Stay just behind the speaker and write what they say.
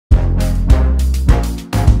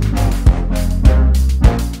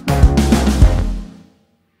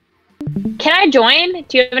Can I join?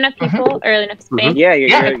 Do you have enough people or enough space? Yeah,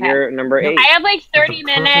 you're number 8. I have like 30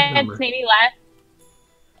 minutes, maybe less.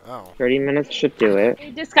 Oh. 30 minutes should do it. I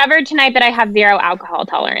discovered tonight that I have 0 alcohol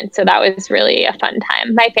tolerance, so that was really a fun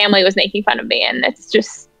time. My family was making fun of me, and it's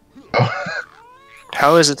just...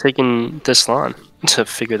 How is it taking this long to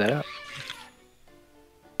figure that out?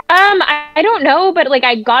 I don't know, but like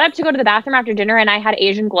I got up to go to the bathroom after dinner, and I had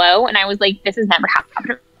Asian glow, and I was like, this has never happened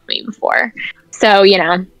to me before. So, you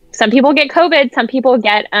know, some people get COVID, some people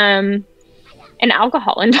get an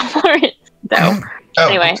alcohol intolerance. So,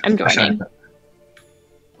 anyway, I'm joining.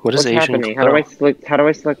 What's Asian happening? How do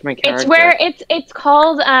I select my character? It's where it's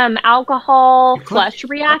called alcohol flush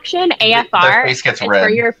reaction, AFR. The face gets it's red. where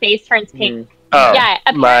your face turns pink. Oh, yeah,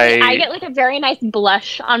 I get like a very nice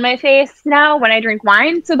blush on my face now when I drink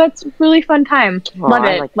wine, so that's a really fun time. Love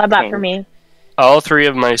it. Like Love that for me. All 3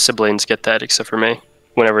 of my siblings get that except for me.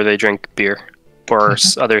 Whenever they drink beer or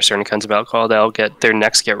other certain kinds of alcohol, their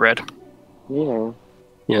necks get red. Yeah.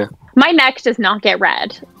 My neck does not get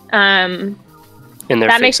red.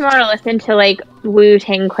 That makes me want to listen to like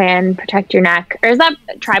Wu-Tang Clan, Protect Your Neck. Or is that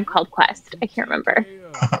a tribe called Quest? I can't remember.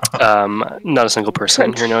 Not a single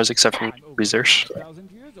person here knows except for Zersch.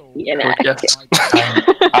 You know. Yes.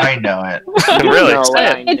 I know it. Really? No,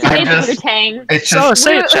 Say it. It's Wu-Tang. It's just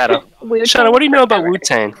Say it, Shadow. Shadow, what do you know about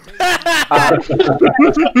Wu-Tang?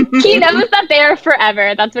 He knows that they're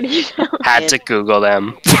forever. That's what he knows. Had to Google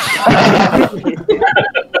them.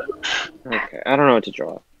 Okay, I don't know what to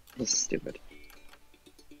draw. This is stupid.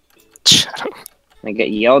 Shadow. I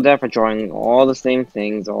get yelled at for drawing all the same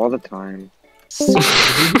things all the time.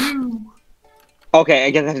 Okay, I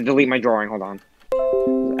guess I have to delete my drawing. Hold on.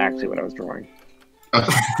 This is actually what I was drawing. Oh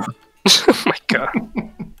my god.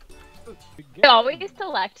 I always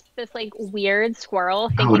select this like weird squirrel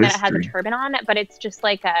thinking that it has a turban on it, but it's just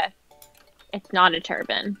like it's not a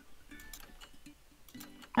turban.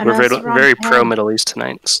 We're very pro Middle East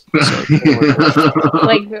tonight. So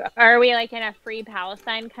like, are we like in a free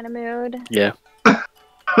Palestine kind of mood? Yeah.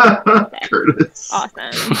 Curtis.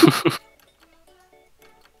 Awesome.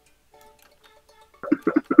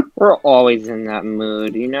 We're always in that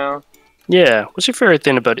mood, you know? Yeah. What's your favorite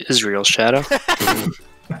thing about Israel, Shadow?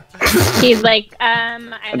 He's like,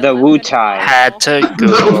 I The Wu-Tai. Had to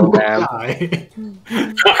Google them.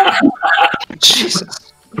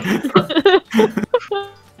 Jesus.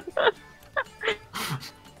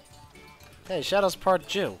 Hey, Shadow's part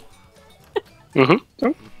Jew.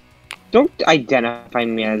 Don't identify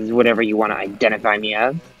me as whatever you want to identify me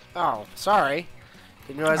as. Oh, sorry.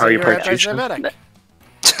 Didn't realize Are that you you were part Jewish? anti-Semitic.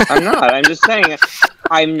 I'm not. I'm just saying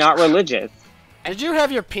I'm not religious. Did you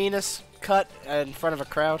have your penis cut in front of a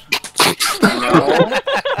crowd? No.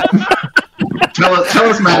 Tell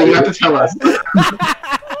us, Maddie. You have to tell us.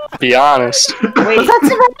 Be honest. Wait.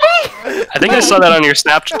 I think I saw that on your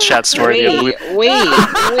Snapchat story. Wait.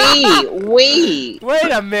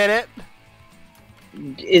 Wait a minute.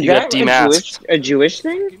 Is You that got demasked. a Jewish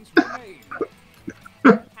thing?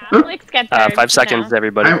 Catholics get theirs, 5 seconds,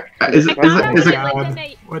 everybody. Is it?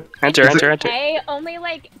 What? Enter. Only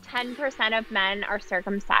like 10% of men are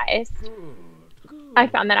circumcised. I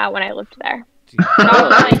found that out when I lived there.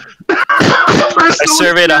 I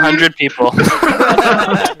surveyed 100 people. Top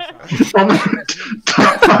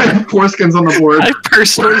 5 foreskins on the board. I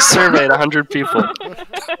personally surveyed 100 people.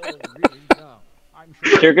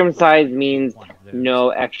 Circumcised means no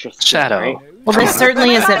extra skin, Shadow. right? Well, this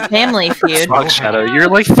certainly isn't Family Feud. Fuck, Shadow. You're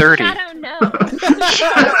like 30. Shadow, no.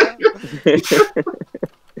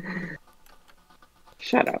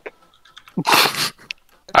 Shut up.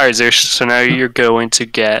 Alright, Zersch, so now you're going to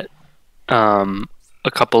get a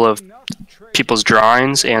couple of people's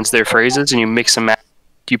drawings and their phrases, and you mix them.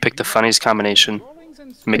 You pick the funniest combination.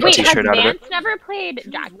 Make a Wait, has t-shirt out of it. Vance never played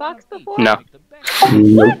Jackbox before? No.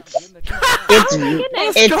 It's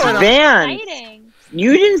Vance. Exciting.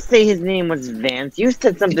 You didn't say his name was Vance. You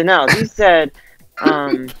said something else. You said,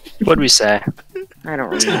 What'd we say? I don't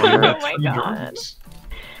remember. Oh my god.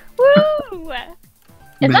 Woo!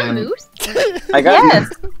 Is that Moose? I got Yes.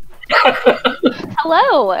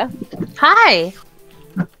 Hello. Hi.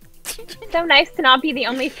 It's so nice to not be the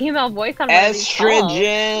only female voice on one of these calls.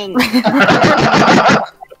 estrogen.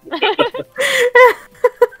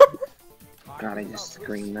 God, I just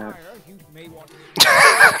screamed that.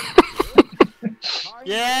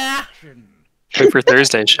 Yeah. Wait for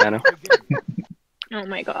Thursday, Shadow. Oh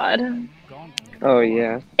my god. Oh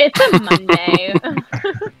yeah. It's a Monday.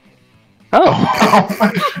 Oh.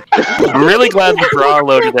 I'm really glad the draw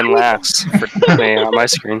loaded in last for me on my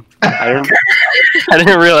screen. I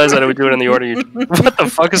didn't realize that it would do it in the order. What the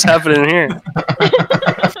fuck is happening here?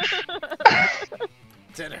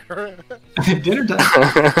 Did it Dinner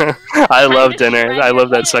time. I love dinner. I love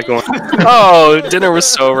that second one. Oh, dinner was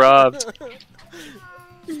so robbed.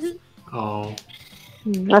 Oh.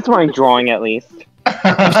 That's my drawing, at least.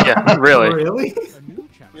 Yeah, really. Really?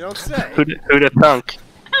 You don't say. Who'd have thunk?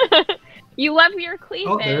 You love your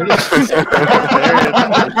Oh, there cleavage. it is.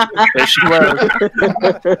 There she was.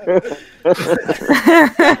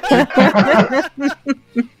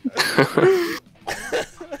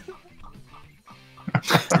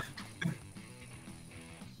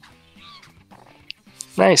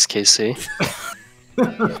 Nice, Casey.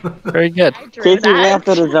 Very good. I drew Casey that. laughed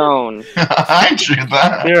at his own. I drew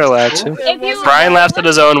that. You're allowed to. If you Brian laughed at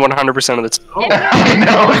his own 100% of the time. Oh, I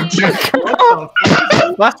know it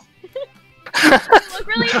too. what the look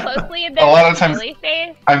really closely at the A lot of times- smiley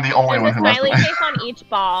face. I'm the only There's one a who smiley left. face on each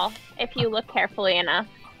ball, if you look carefully enough.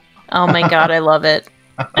 Oh my god, I love it.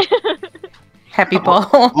 Happy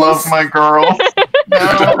balls. Love my girls.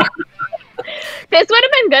 No. This would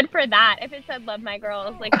have been good for that if it said "Love my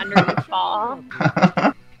girls" like under each ball.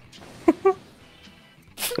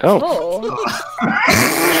 Oh. Oh,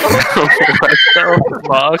 What the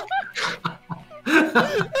fuck?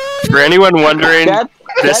 For anyone wondering,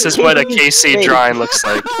 this is what a Casey's KC face. drawing looks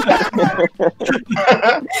like.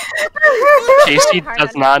 Casey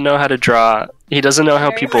does not know how to draw. He doesn't know how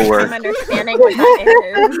Very people hard work. time understanding what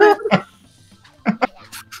that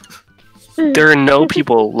is. There are no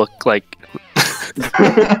people look like.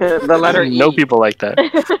 The letter E. No people like that.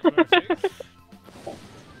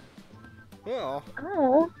 Well,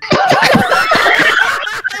 Oh.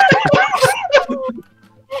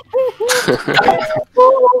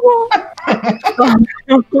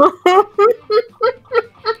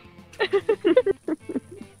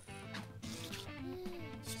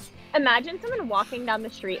 Imagine someone walking down the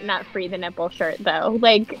street in that Free the Nipple shirt, though.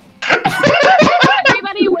 Like,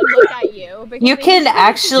 everybody would look at you. because You they can just-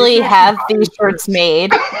 actually have these shirts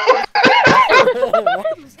made. what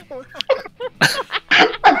is going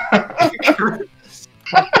on?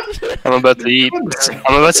 I'm about to eat.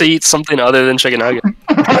 I'm about to eat something other than chicken nugget.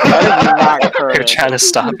 That is not You're correct. trying to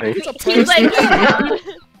stop me. It's a He's like, PlayStation.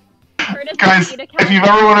 Curtis Guys, Eat a if you've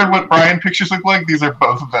ever wondered what Brian pictures look like, these are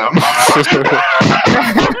both of them.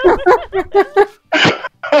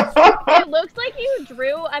 It looks like you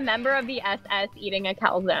drew a member of the SS eating a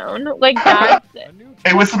calzone. Like, that's...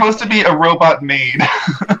 It was supposed to be a robot maid.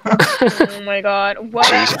 Oh my god.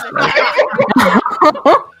 What is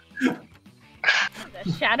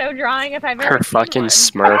a shadow drawing if I've ever Her seen fucking one.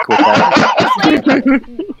 smirk with that. It's like,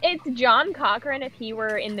 it's John Cochran if he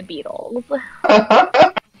were in the Beatles.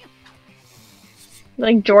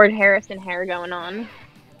 Like George Harrison hair going on.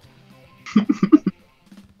 Oh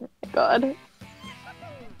my god.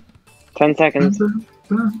 10 seconds.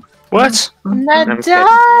 What? I'm kidding.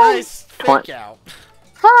 Nice fake out.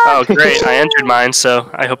 Oh, great. I entered mine, so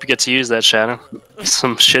I hope you get to use that shadow.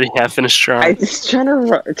 Some shitty half-finished I drawing. just trying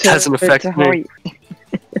to Doesn't affect me.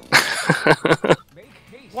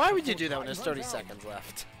 Why would you do that when there's 30 seconds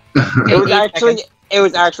left? It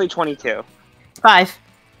was actually 22. 5.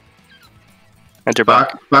 Enter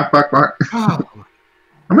back. Back. Oh,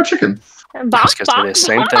 I'm a chicken. I was gonna say the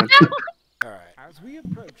same thing.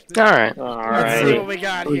 Alright. Alright. Let's see Alright. what we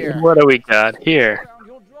got here. What do we got here?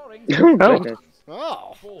 Oh, goodness.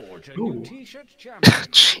 Oh. Ooh.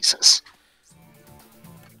 Jesus.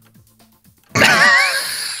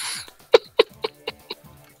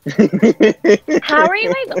 How are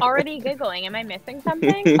you guys already giggling? Am I missing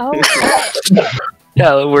something? Oh shit.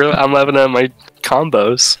 Yeah, I'm loving my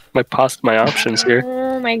combos, my options here.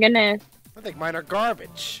 Oh my goodness. I think mine are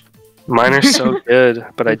garbage. Mine are so good,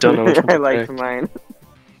 but I don't know which one I to like pick. mine.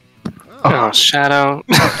 Oh, Shadow.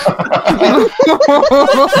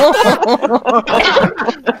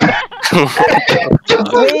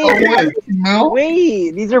 Wait, Milk?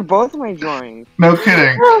 wait, these are both my drawings. No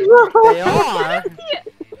kidding. They are.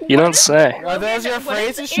 You don't say. Are those your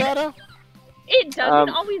phrases, Shadow? It doesn't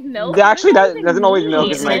Um, always milk. Actually, What does that it doesn't always milk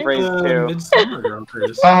mean? is my phrase too. Midsummer Girl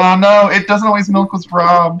Chris. Oh no, it doesn't always milk was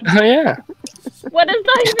robbed. Oh, yeah, What does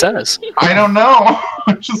that it even does. mean? I don't know.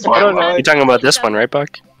 It's just why I don't know. You're talking about this one, right,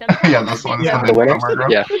 Buck? Yeah, this one is Yeah, the the winner? Midsummer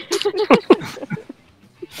Girl. Yeah.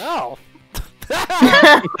 Oh.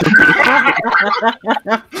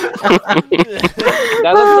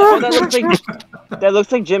 That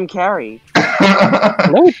looks like Jim Carrey.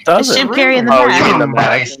 No, it It's doesn't. Jim Carrey in the Oh, mask. you mean the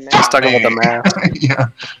mask. Nice. He's talking about the mask. Yeah.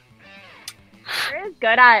 You're as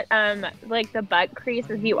good at like the butt crease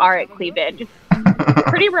as you are at cleavage.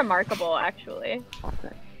 Pretty remarkable, actually.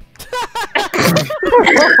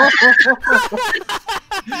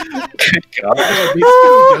 Good God. These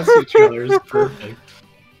two against each other is perfect.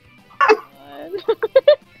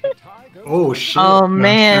 Oh shit. Oh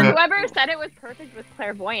man. Whoever said it was perfect was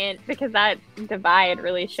clairvoyant because that divide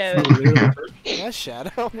really shows Yeah,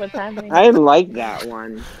 Shadow. what's happening. I like that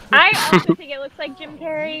one. I also think it looks like Jim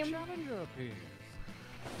Carrey.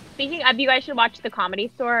 Speaking of, you guys should watch The Comedy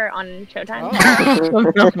Store on Showtime.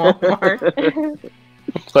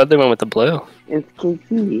 Glad they went with the blue. It's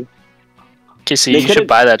KC. Casey, They you should could've-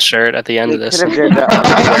 buy that shirt at the end They of this. could have did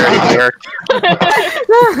that. You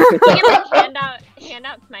can like hand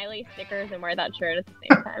out smiley stickers and wear that shirt at the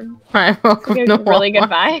same time. Alright, welcome It's to a really good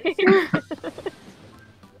Walmart. vibe.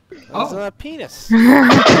 That's a penis.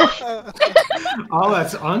 Oh,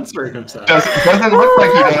 that's uncircumcised. Doesn't look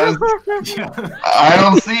like he does. Yeah. I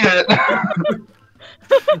don't see it.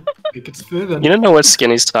 Like it's thin. You don't know what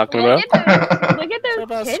Skinny's talking about. Look at What those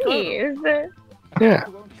about titties. Yeah.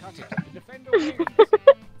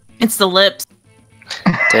 It's the lips.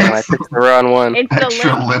 Damn, I picked the wrong one. It's the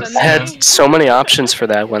Extra lips. lips. and I the- had so many options for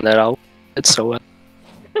that one that I'll. It's so well.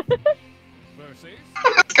 This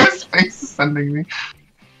guy's face is sending me.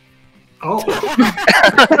 Oh,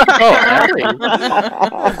 Oh, Allie.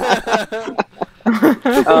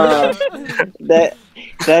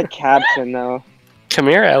 That caption though. Come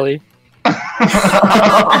here, Ellie.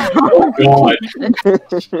 Oh god.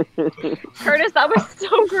 Curtis, that was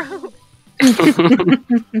so gross.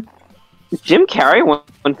 Jim Carrey won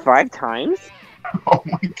 5 times. Oh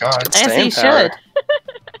my god. As he Staying power. should.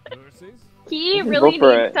 He really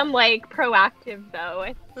for needs it. some like proactive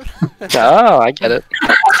though. Oh, I get it.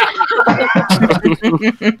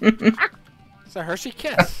 It's a Hershey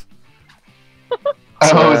kiss.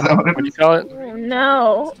 Oh, is that what What do you call it? Oh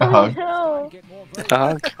no. A hug. Oh, A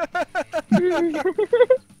hug. no.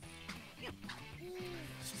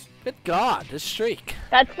 Good God, this streak.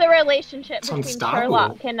 That's the relationship It's between unstoppable.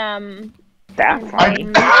 Sherlock and That I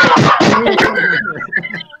and-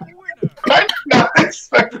 I did not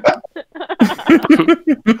expect that.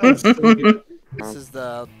 that's so good. This is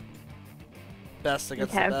the best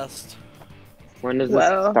against Okay. the best. When does Whoa.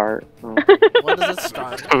 this start? Oh. When does it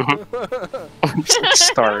start?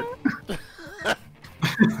 Start.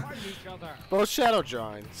 Both shadow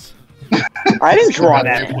drawings. I didn't draw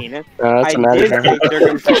that penis. That's I a matter did of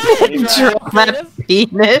say circumcision. Draw that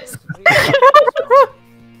penis.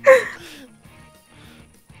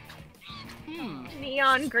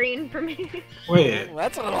 neon green for me. Wait,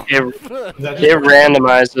 That's a little. It, is that it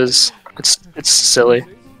randomizes. It's silly.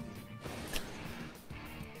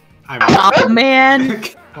 Oh man.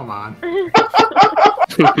 Come on.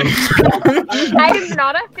 I am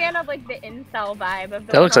not a fan of like the incel vibe of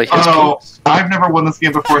the. That looks like his Oh, I've never won this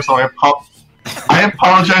game before, so I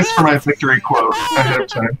apologize for my victory quote ahead of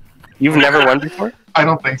time. You've never won before? I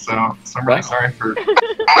don't think so, so I'm really sorry for.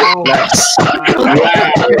 Nice.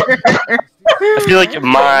 I feel like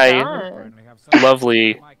my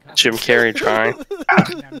lovely Jim Carrey drawing.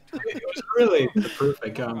 It was really the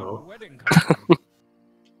perfect combo.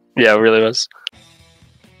 Yeah, it really was.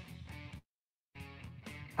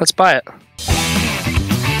 Let's buy it.